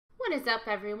What is up,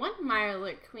 everyone?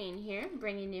 Myra Queen here,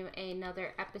 bringing you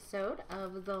another episode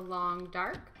of The Long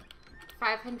Dark.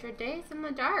 500 Days in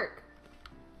the Dark.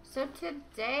 So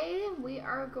today we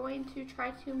are going to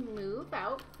try to move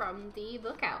out from the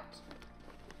lookout.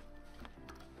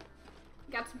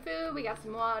 We got some food, we got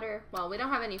some water. Well, we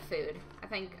don't have any food. I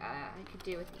think I could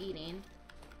do with eating.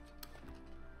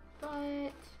 But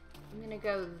I'm gonna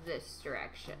go this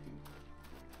direction.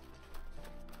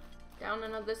 Down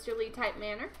in a blisterly type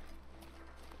manner.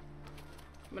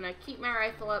 I'm gonna keep my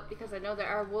rifle up because I know there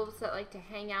are wolves that like to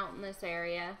hang out in this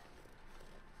area.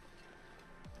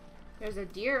 There's a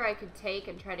deer I could take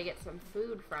and try to get some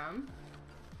food from.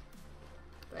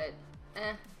 But,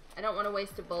 I don't want to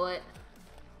waste a bullet.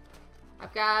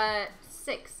 I've got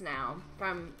 6 now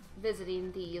from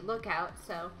visiting the lookout,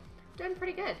 so doing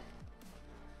pretty good.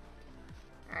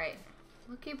 Alright,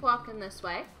 we'll keep walking this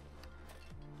way.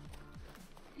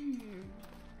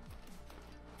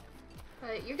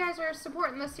 But you guys are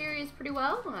supporting the series pretty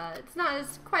well. It's not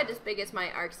quite as big as my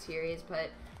Ark series,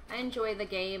 but I enjoy the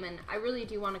game and I really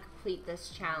do want to complete this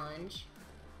challenge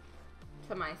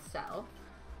to myself.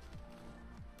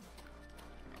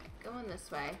 Alright, going this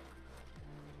way.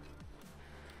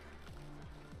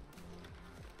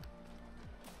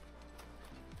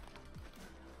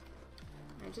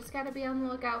 I just gotta be on the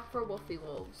lookout for wolfy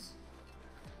wolves.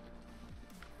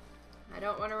 I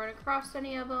don't want to run across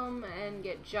any of them and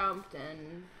get jumped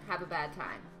and have a bad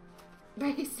time,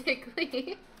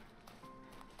 basically.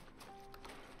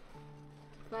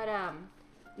 But,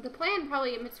 the plan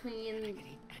probably in between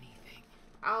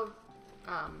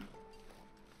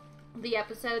the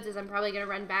episodes is I'm probably going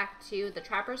to run back to the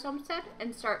Trapper's Homestead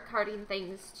and start carting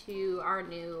things to our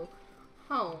new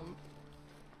home.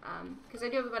 Because I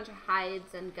do have a bunch of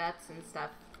hides and guts and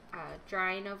stuff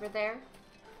drying over there.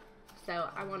 So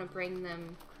I want to bring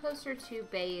them closer to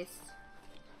base.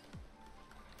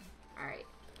 Alright.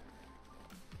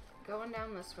 Going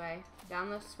down this way.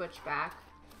 Down the switchback.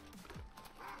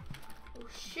 Oh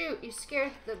shoot, you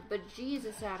scared the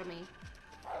bejesus out of me.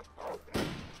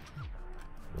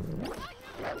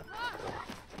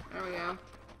 There we go.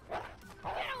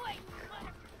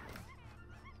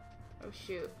 Oh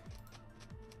shoot.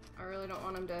 I really don't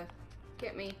want him to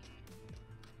get me.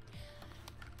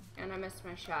 And I missed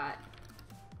my shot.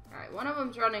 Alright, one of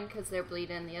them's running because they're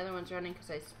bleeding. The other one's running because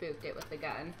I spooked it with the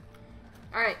gun.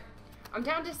 Alright, I'm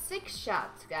down to 6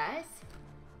 shots, guys.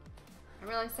 I'm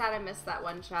really sad I missed that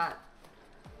one shot.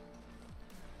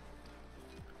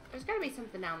 There's got to be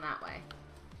something down that way.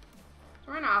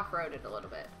 We're going to off-road it a little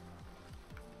bit.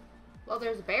 Well,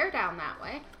 there's a bear down that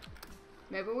way.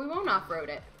 Maybe we won't off-road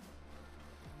it.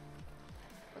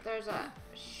 But there's a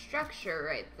structure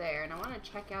right there, and I want to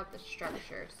check out the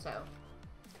structure, so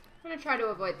I'm going to try to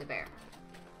avoid the bear.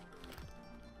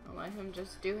 I'll let him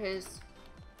just do his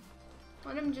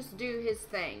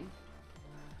thing.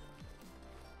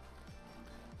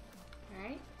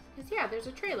 Alright, because yeah, there's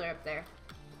a trailer up there.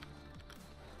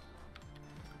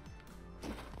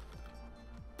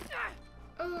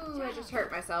 Oh, I just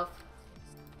hurt myself.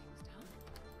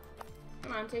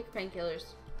 Come on, take painkillers.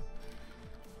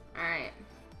 Alright.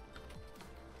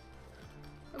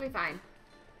 We'll be fine.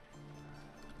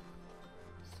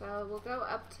 So we'll go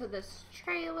up to this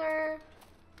trailer.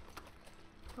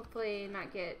 Hopefully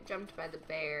not get jumped by the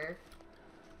bear.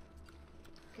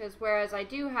 Because whereas I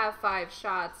do have 5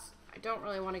 shots, I don't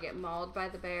really want to get mauled by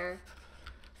the bear.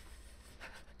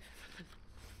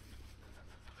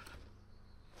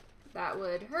 That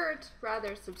would hurt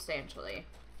rather substantially.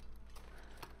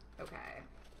 Okay.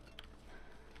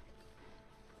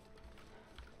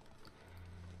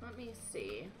 Let me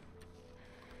see.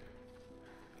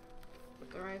 Put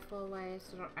the rifle away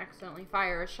so I don't accidentally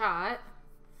fire a shot.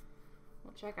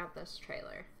 We'll check out this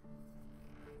trailer.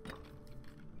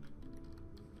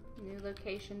 New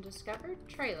location discovered.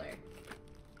 Trailer.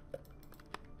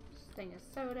 This thing is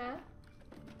soda.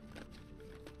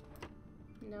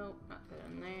 Nope, nothing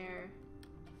in there.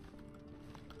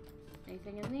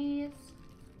 Anything in these?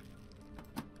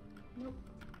 Nope.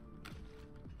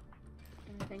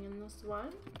 Anything in this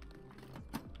one?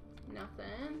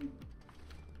 Nothing.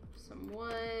 Some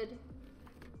wood.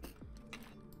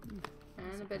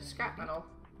 And a bit of scrap metal.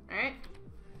 Alright.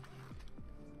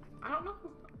 I don't know.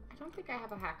 I don't think I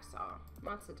have a hacksaw.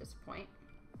 That's a disappoint.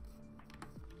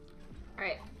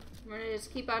 Alright. We're gonna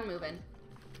just keep on moving.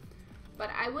 But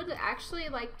I would actually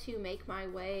like to make my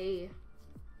way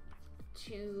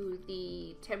to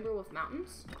the Timberwolf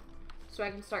Mountains so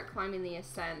I can start climbing the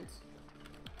ascent.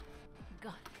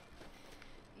 God.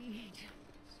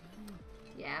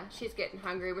 Yeah, she's getting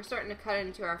hungry. We're starting to cut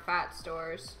into our fat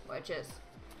stores, which is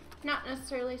Not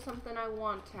necessarily something I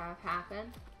want to have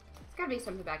happen. There's gotta be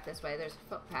something back this way. There's a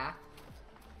footpath.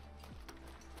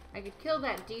 I could kill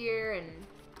that deer and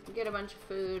get a bunch of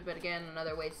food, but again,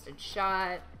 another wasted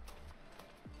shot.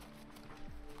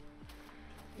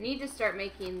 Need to start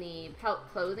making the pelt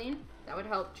clothing. That would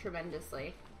help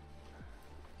tremendously.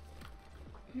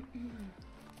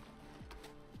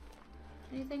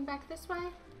 Anything back this way?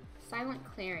 Silent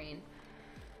clearing.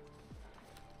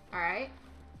 Alright.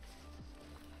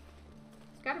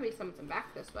 There's gotta be something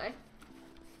back this way.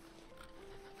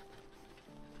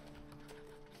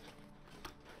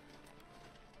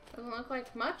 Doesn't look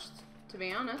like much, to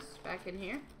be honest, back in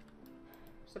here.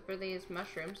 Except for these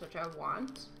mushrooms, which I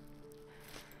want.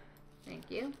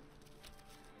 Thank you.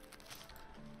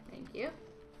 Thank you.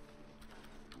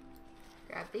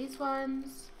 Grab these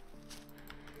ones.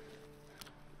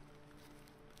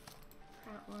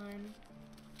 That one.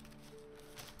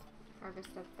 Harvest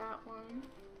up that one.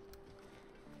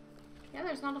 Yeah,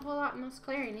 there's not a whole lot in this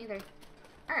clearing either.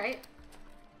 Alright.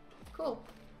 Cool.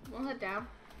 We'll head down.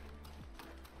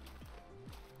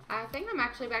 I think I'm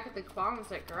actually back at the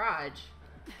Quonset garage.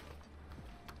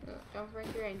 Oh, don't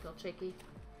break your ankle, chickie.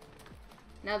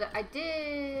 Now that I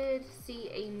did see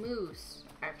a moose,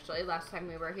 actually, last time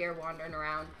we were here wandering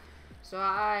around. So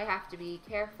I have to be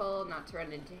careful not to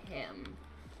run into him.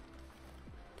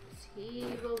 He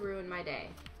will ruin my day.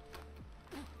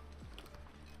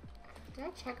 Did I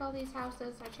check all these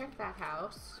houses? I checked that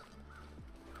house.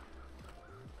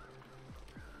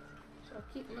 So I'll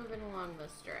keep moving along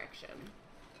this direction.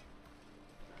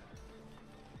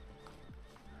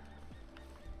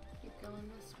 Keep going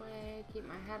this way. Keep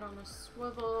my head on a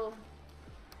swivel.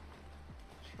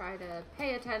 Try to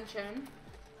pay attention.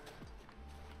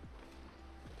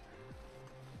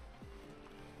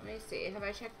 Let me see. Have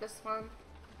I checked this one?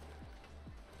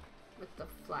 With the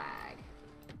flag.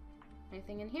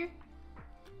 Anything in here?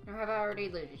 Or have I already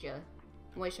looted you?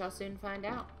 We shall soon find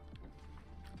out.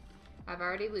 I've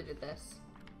already looted this.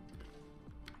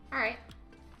 Alright.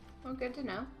 Well, good to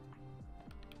know.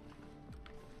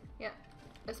 Yep.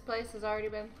 This place has already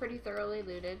been pretty thoroughly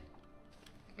looted.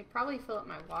 I could probably fill up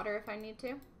my water if I need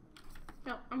to.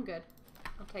 No, I'm good.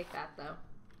 I'll take that, though.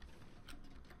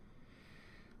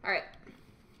 Alright.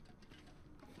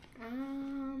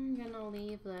 I'm gonna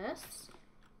leave this.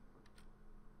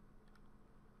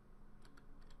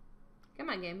 Get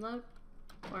my game load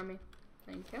for me.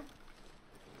 Thank you.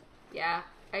 Yeah,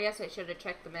 I guess I should have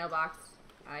checked the mailbox.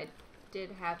 I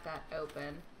did have that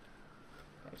open.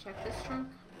 Did I check this trunk?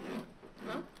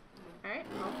 No? Alright,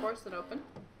 I'll force it open.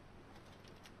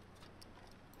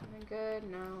 Anything good?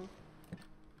 No.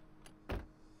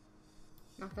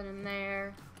 Nothing in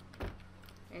there.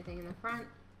 Anything in the front?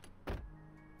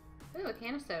 Ooh, a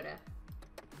can of soda.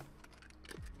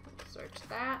 Search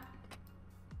that.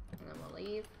 And then we'll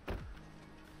leave.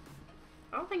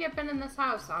 I don't think I've been in this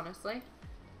house, honestly.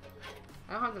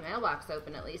 I don't have the mailbox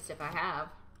open, at least, if I have.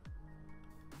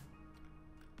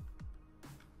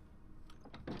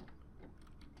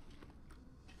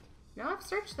 No, I've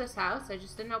searched this house. I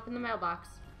just didn't open the mailbox.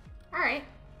 Alright.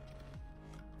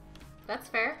 That's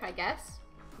fair, I guess.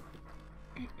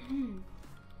 I'm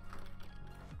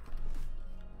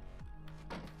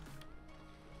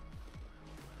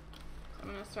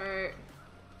gonna start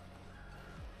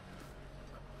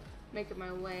making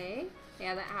my way.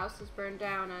 Yeah, that house is burned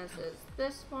down, as is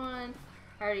this one.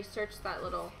 I already searched that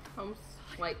little home,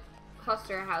 like,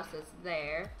 cluster of houses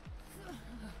there.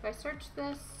 If I search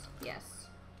this, yes.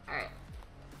 Alright.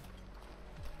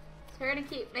 So we're gonna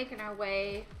keep making our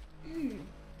way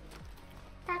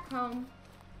back home.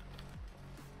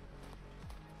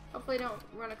 Hopefully don't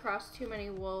run across too many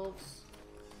wolves.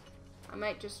 I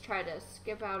might just try to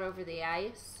skip out over the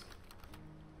ice.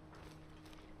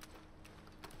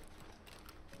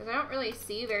 Because I don't really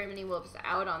see very many wolves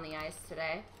out on the ice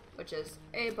today, which is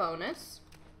a bonus.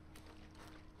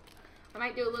 I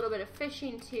might do a little bit of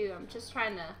fishing too. I'm just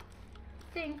trying to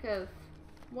think of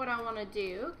what I want to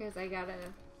do, because I gotta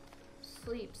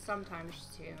sleep sometime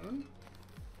soon.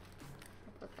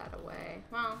 I'll put that away.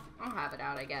 Well, I'll have it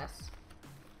out, I guess.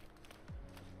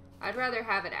 I'd rather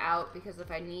have it out, because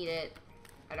if I need it,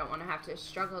 I don't want to have to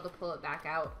struggle to pull it back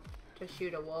out to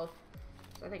shoot a wolf.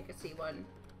 So I think I see one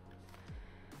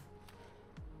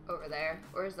over there.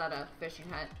 Or is that a fishing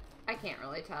hut? I can't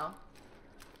really tell.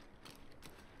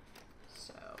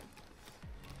 So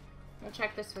we'll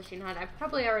check this fishing hut. I've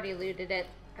probably already looted it.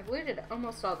 I've looted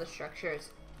almost all the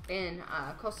structures in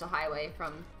Coastal Highway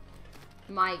from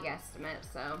my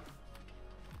guesstimate, so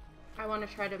I want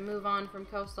to try to move on from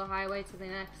Coastal Highway to the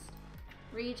next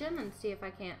region and see if I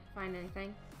can't find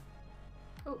anything.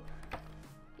 Oh,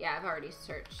 Yeah, I've already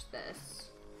searched this.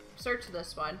 Searched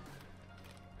this one.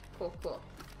 Cool, cool.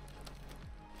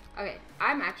 Okay,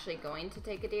 I'm actually going to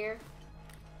take a deer.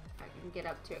 If I can get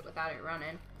up to it without it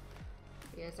running.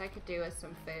 Because I could do with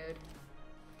some food.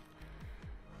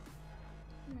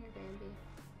 Come here, Bambi.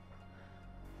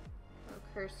 Oh,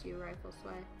 curse you, rifle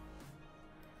sway.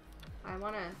 I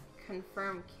want to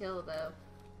confirm kill, though.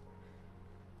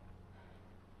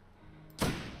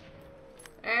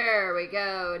 There we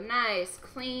go. Nice,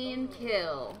 clean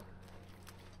kill.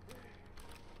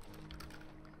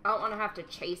 I don't want to have to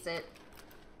chase it.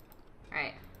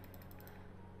 Alright.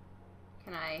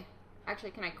 Can I...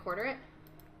 Actually, can I quarter it?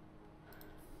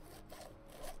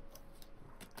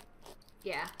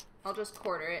 Yeah, I'll just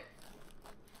quarter it.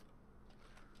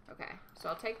 Okay, so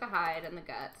I'll take the hide and the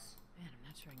guts. Man, I'm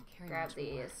not sure I can carry Grab much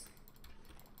these. more.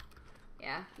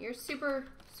 Yeah, you're super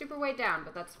way down,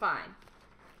 but that's fine.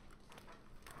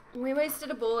 We wasted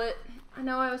a bullet. I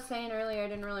know I was saying earlier I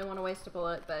didn't really want to waste a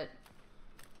bullet, but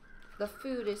the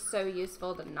food is so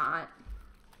useful to not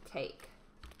take.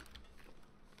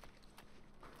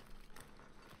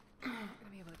 I'm not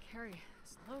gonna be able to carry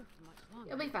this load for much longer.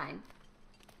 You'll be fine.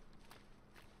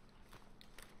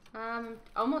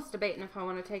 Almost debating if I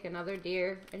want to take another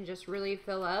deer and just really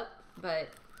fill up, but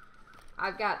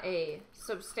I've got a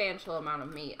substantial amount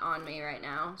of meat on me right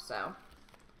now, so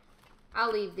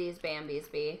I'll leave these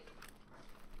Bambis be.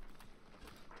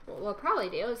 What we'll probably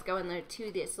do is go in there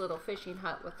to this little fishing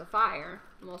hut with the fire.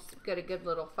 We'll get a good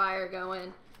little fire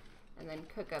going and then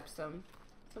cook up some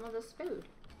of this food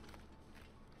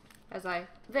as I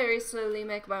very slowly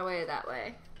make my way that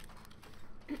way.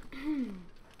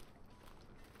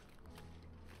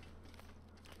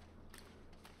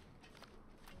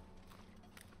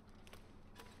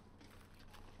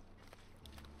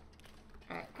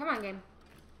 Alright, come on, game.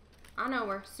 I know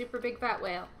we're super big fat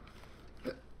whale.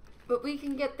 But we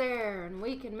can get there and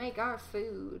we can make our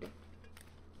food.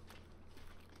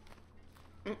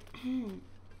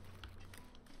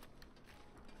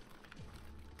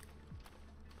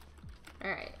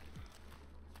 Alright.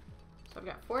 So I've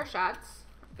got 4 shots.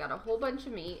 I've got a whole bunch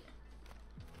of meat.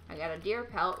 I got a deer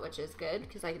pelt, which is good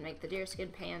because I can make the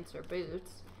deerskin pants or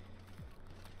boots.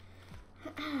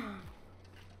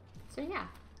 So yeah,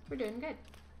 we're doing good.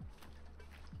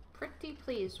 Pretty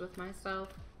pleased with myself.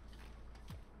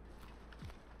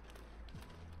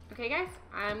 Okay guys,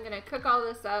 I'm gonna cook all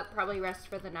this up, probably rest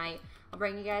for the night. I'll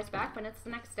bring you guys back when it's the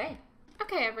next day.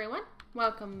 Okay everyone,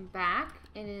 welcome back.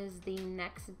 It is the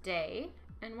next day,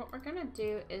 and what we're gonna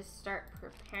do is start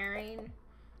preparing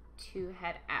to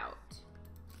head out.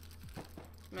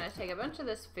 I'm gonna take a bunch of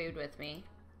this food with me.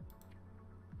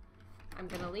 I'm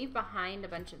gonna leave behind a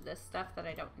bunch of this stuff that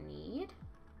I don't need,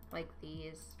 like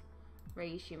these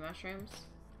reishi mushrooms.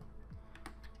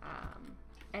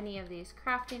 Any of these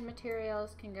crafting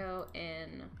materials can go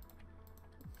in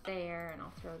there, and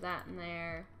I'll throw that in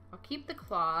there. I'll keep the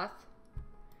cloth.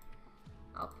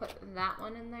 I'll put that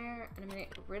one in there, and I'm gonna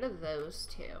get rid of those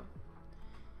two.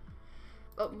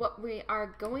 But what we are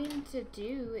going to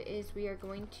do is we are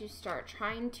going to start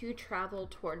trying to travel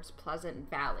towards Pleasant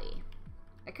Valley.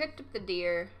 I cooked up the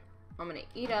deer. I'm gonna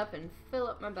eat up and fill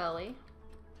up my belly.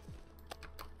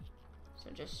 So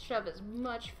just shove as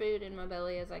much food in my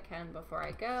belly as I can before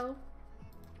I go.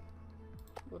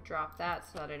 We'll drop that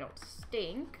so that I don't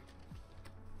stink.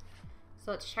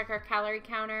 So let's check our calorie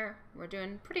counter. We're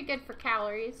doing pretty good for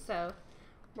calories, so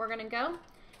we're gonna go.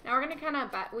 Now we're gonna kind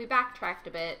of, we backtracked a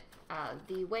bit.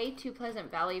 The way to Pleasant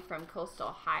Valley from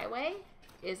Coastal Highway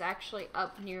is actually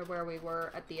up near where we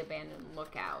were at the abandoned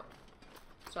lookout.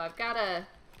 So I've gotta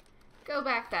go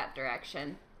back that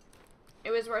direction. It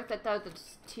was worth it though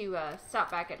to stop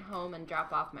back at home and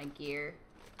drop off my gear.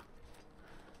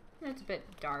 It's a bit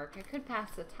dark. I could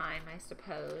pass the time, I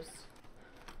suppose.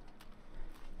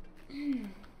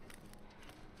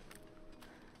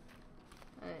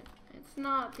 But it's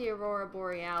not the Aurora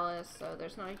Borealis, so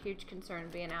there's not a huge concern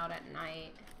being out at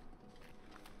night.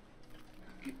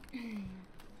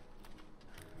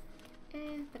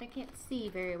 But I can't see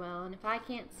very well, and if I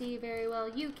can't see very well,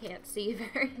 you can't see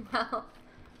very well.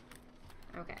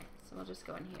 Okay, so we'll just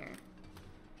go in here.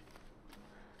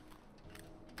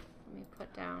 Let me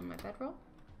put down my bedroll.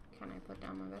 Can I put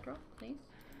down my bedroll, please?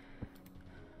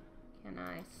 Can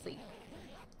I sleep?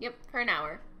 Yep, for an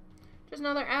hour. Just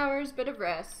another hour's bit of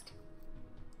rest.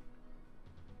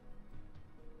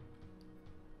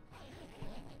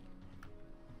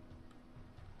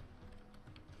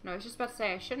 No, I was just about to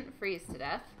say I shouldn't freeze to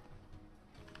death.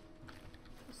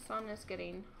 The sun is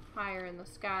getting higher in the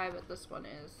sky, but this one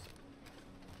is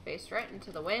faced right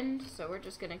into the wind, so we're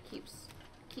just gonna keep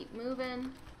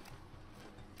moving.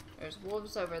 There's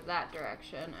wolves over that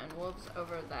direction and wolves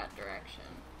over that direction.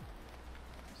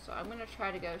 So I'm going to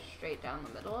try to go straight down the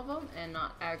middle of them and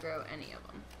not aggro any of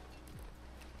them.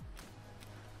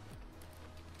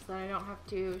 So that I don't have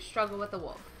to struggle with a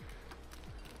wolf.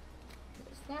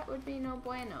 Because that would be no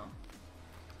bueno.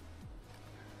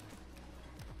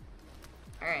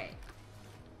 Alright.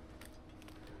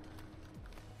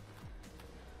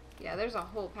 Yeah, there's a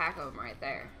whole pack of them right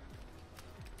there.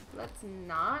 Let's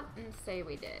not and say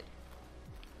we did.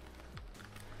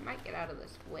 I might get out of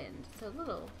this wind. It's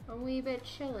a wee bit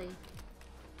chilly.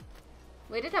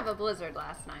 We did have a blizzard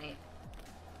last night.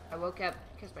 I woke up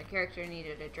because my character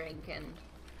needed a drink and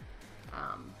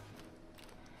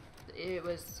it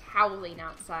was howling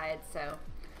outside, so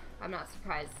I'm not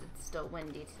surprised it's still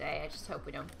windy today. I just hope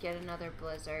we don't get another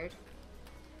blizzard.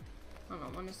 I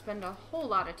don't want to spend a whole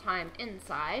lot of time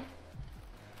inside.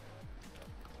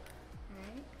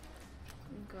 Alright.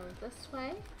 Go this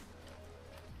way.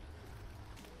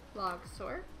 Log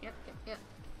sort. Yep.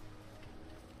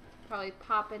 Probably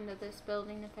pop into this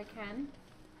building if I can.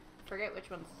 Forget which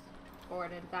one's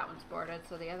boarded. That one's boarded,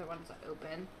 so the other one's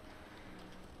open.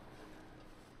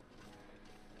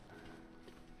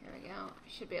 Here we go. I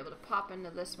should be able to pop into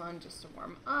this one just to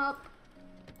warm up.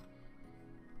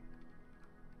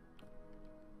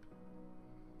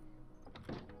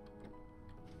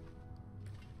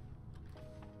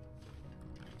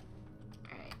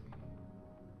 Alright.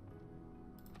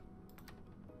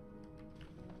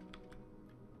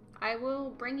 I will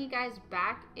bring you guys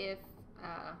back if,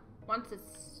 once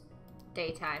it's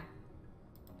daytime.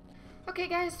 Okay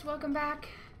guys, welcome back.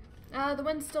 The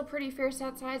wind's still pretty fierce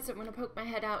outside, so I'm gonna poke my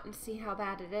head out and see how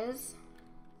bad it is.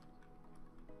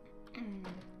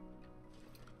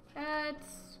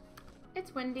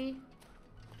 It's windy,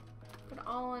 but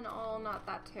all in all, not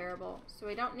that terrible. So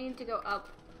we don't need to go up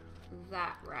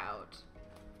that route.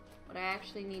 What I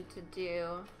actually need to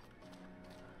do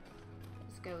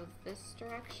is go this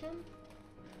direction.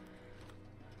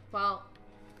 Well,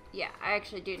 yeah, I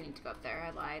actually do need to go up there.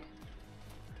 I lied.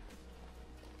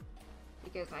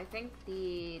 Because I think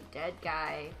the dead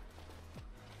guy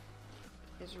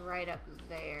is right up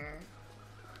there.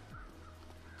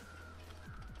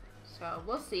 So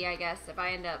we'll see, I guess, if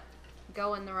I end up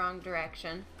going the wrong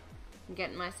direction and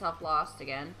getting myself lost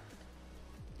again.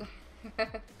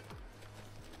 Those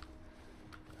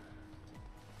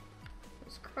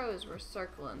crows were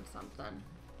circling something.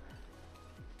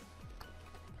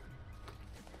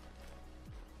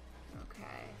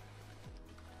 Okay.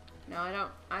 No, I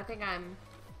don't.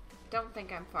 Don't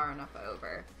think I'm far enough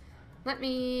over. Let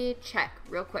me check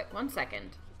real quick. 1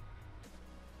 second.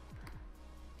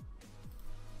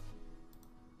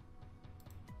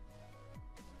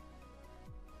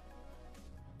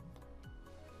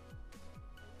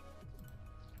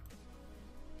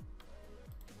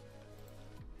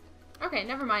 Okay,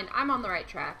 never mind. I'm on the right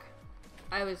track.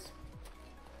 I was...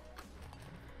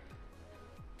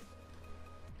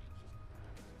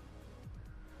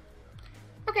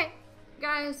 Okay,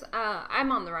 guys,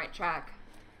 I'm on the right track.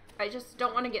 I just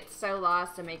don't want to get so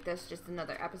lost and make this just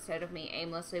another episode of me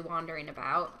aimlessly wandering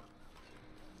about.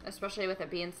 Especially with it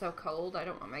being so cold. I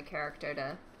don't want my character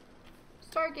to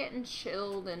start getting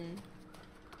chilled and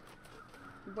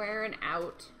wearing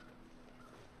out.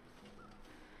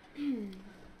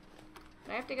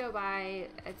 I have to go by,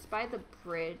 it's by the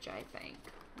bridge, I think,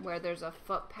 where there's a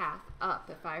footpath up,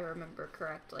 if I remember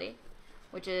correctly,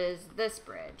 which is this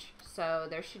bridge. So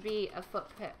there should be a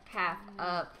footpath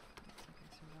up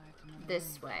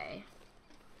this way.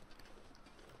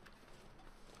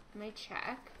 Let me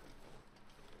check.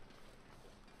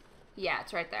 Yeah,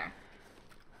 it's right there.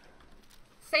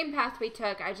 Same path we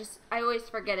took, I always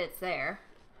forget it's there.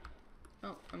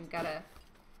 Oh, I gotta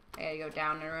go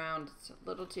down and around. It's a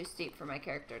little too steep for my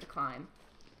character to climb.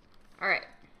 Alright.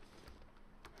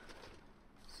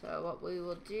 So what we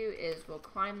will do is we'll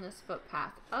climb this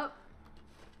footpath up.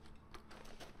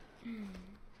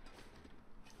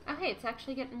 Oh hey, it's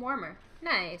actually getting warmer.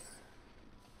 Nice.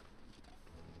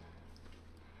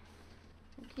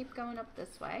 We'll keep going up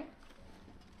this way.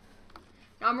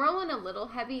 Now I'm rolling a little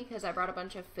heavy because I brought a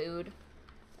bunch of food.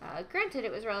 Granted,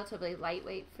 it was relatively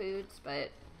lightweight foods,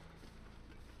 but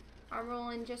I'm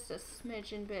rolling just a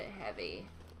smidgen bit heavy.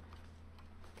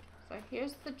 So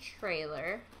here's the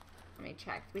trailer. Let me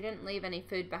check. We didn't leave any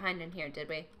food behind in here, did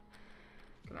we?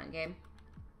 Come on, game.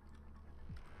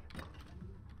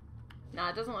 No,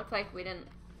 it doesn't look like we didn't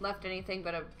left anything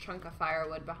but a chunk of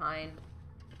firewood behind.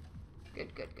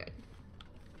 Good, good, good.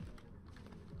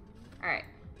 Alright.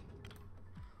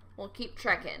 We'll keep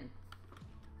trekking.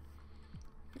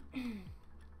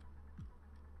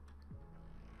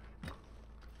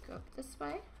 go up this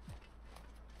way.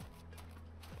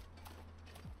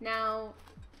 Now,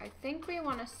 I think we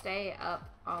want to stay up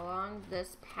along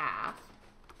this path.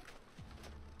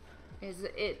 Is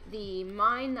it the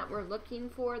mine that we're looking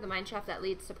for, the mine shaft that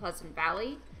leads to Pleasant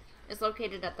Valley, is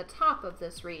located at the top of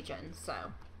this region,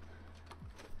 so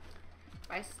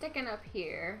by sticking up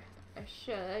here, I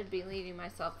should be leading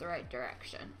myself the right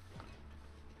direction.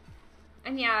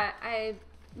 And yeah, I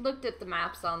looked at the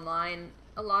maps online.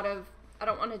 I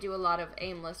don't want to do a lot of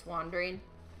aimless wandering,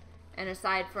 and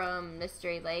aside from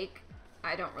Mystery Lake,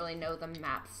 I don't really know the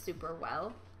maps super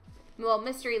well. Well,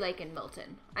 Mystery Lake and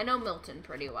Milton. I know Milton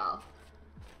pretty well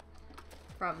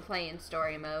from playing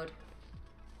story mode.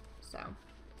 So,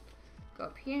 go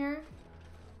up here.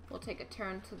 We'll take a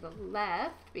turn to the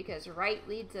left because right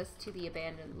leads us to the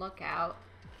abandoned lookout.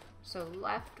 So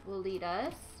left will lead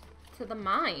us to the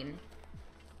mine.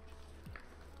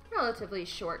 Relatively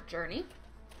short journey.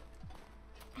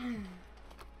 And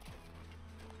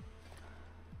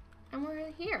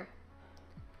we're here.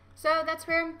 So that's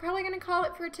where I'm probably going to call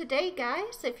it for today,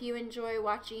 guys. If you enjoy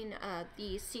watching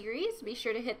the series, be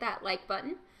sure to hit that like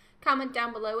button. Comment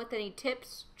down below with any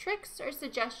tips, tricks, or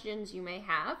suggestions you may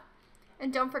have.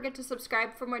 And don't forget to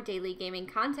subscribe for more daily gaming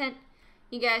content.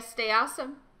 You guys stay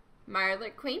awesome.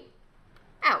 Marlet Queen,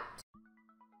 out.